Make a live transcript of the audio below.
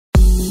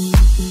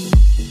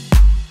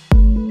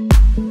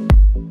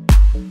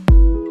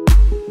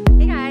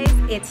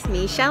it's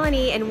me,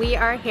 Shalini, and we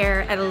are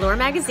here at Allure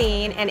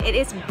Magazine, and it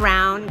is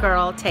Brown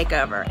Girl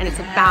Takeover, and it's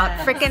about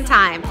freaking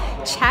time.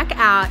 Check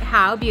out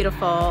how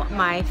beautiful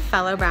my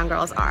fellow brown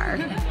girls are.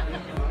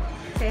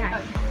 Say hi.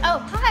 Oh,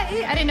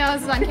 hi! I didn't know I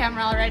was on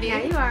camera already.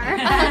 Yeah, you are.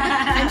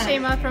 I'm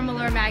Shayma from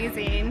Allure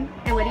Magazine.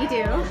 And what do you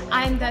do?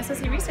 I'm the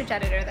associate research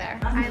editor there.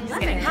 I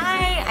love it.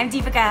 Hi, I'm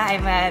Deepika.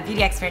 I'm a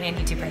beauty expert and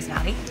YouTube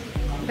personality.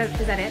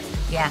 Is that it?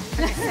 Yeah.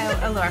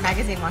 So Allure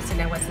Magazine wants to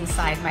know what's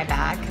inside my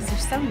bag because they're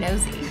so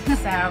nosy.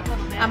 So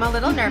I'm a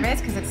little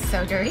nervous because it's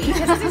so dirty.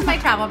 This is my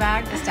travel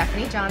bag, the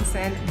Stephanie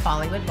Johnson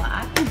Bollywood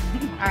Black.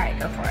 All right,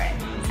 go for it.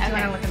 So you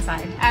want to look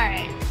inside? All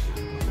right,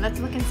 let's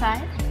look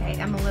inside. Okay,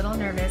 I'm a little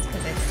nervous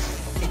because it's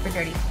super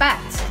dirty. But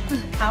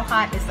how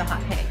hot is the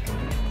hot pink?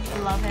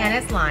 Love it. And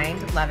it's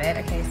lined. Love it.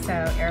 Okay, so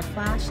Air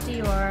Flash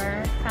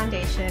Dior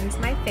foundation's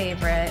my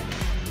favorite,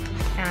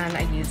 and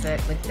I use it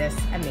with this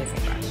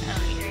amazing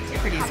brush.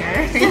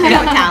 Producer, you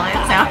know, talent.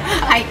 So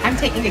I'm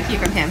taking a cue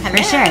from him. Hello.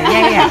 For sure,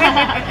 yeah.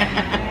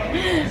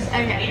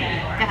 Okay,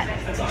 got it.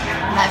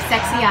 Love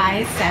sexy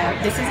eyes. So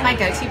this is my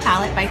go-to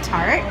palette by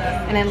Tarte,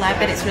 and I love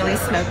that it's really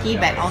smoky,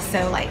 but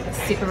also like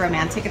super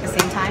romantic at the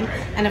same time.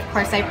 And of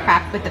course, I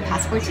prep with the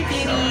Passport to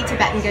Beauty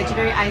Tibetan Goji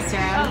Berry Eye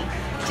Serum.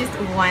 Just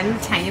one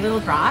tiny little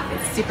drop.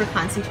 It's super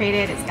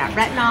concentrated. It's got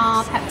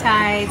retinol,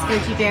 peptides,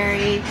 goji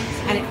berry,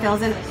 and it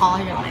fills in all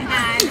your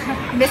lines.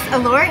 And Miss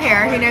Allure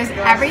here, who knows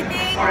everything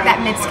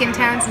that mid-skin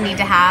tones need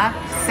to have.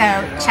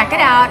 So check it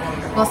out.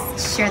 We'll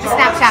share the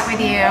Snapchat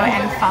with you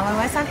and follow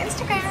us on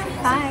Instagram.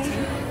 Bye.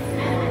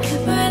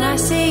 When I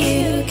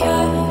see you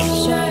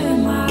capture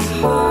my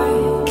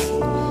heart.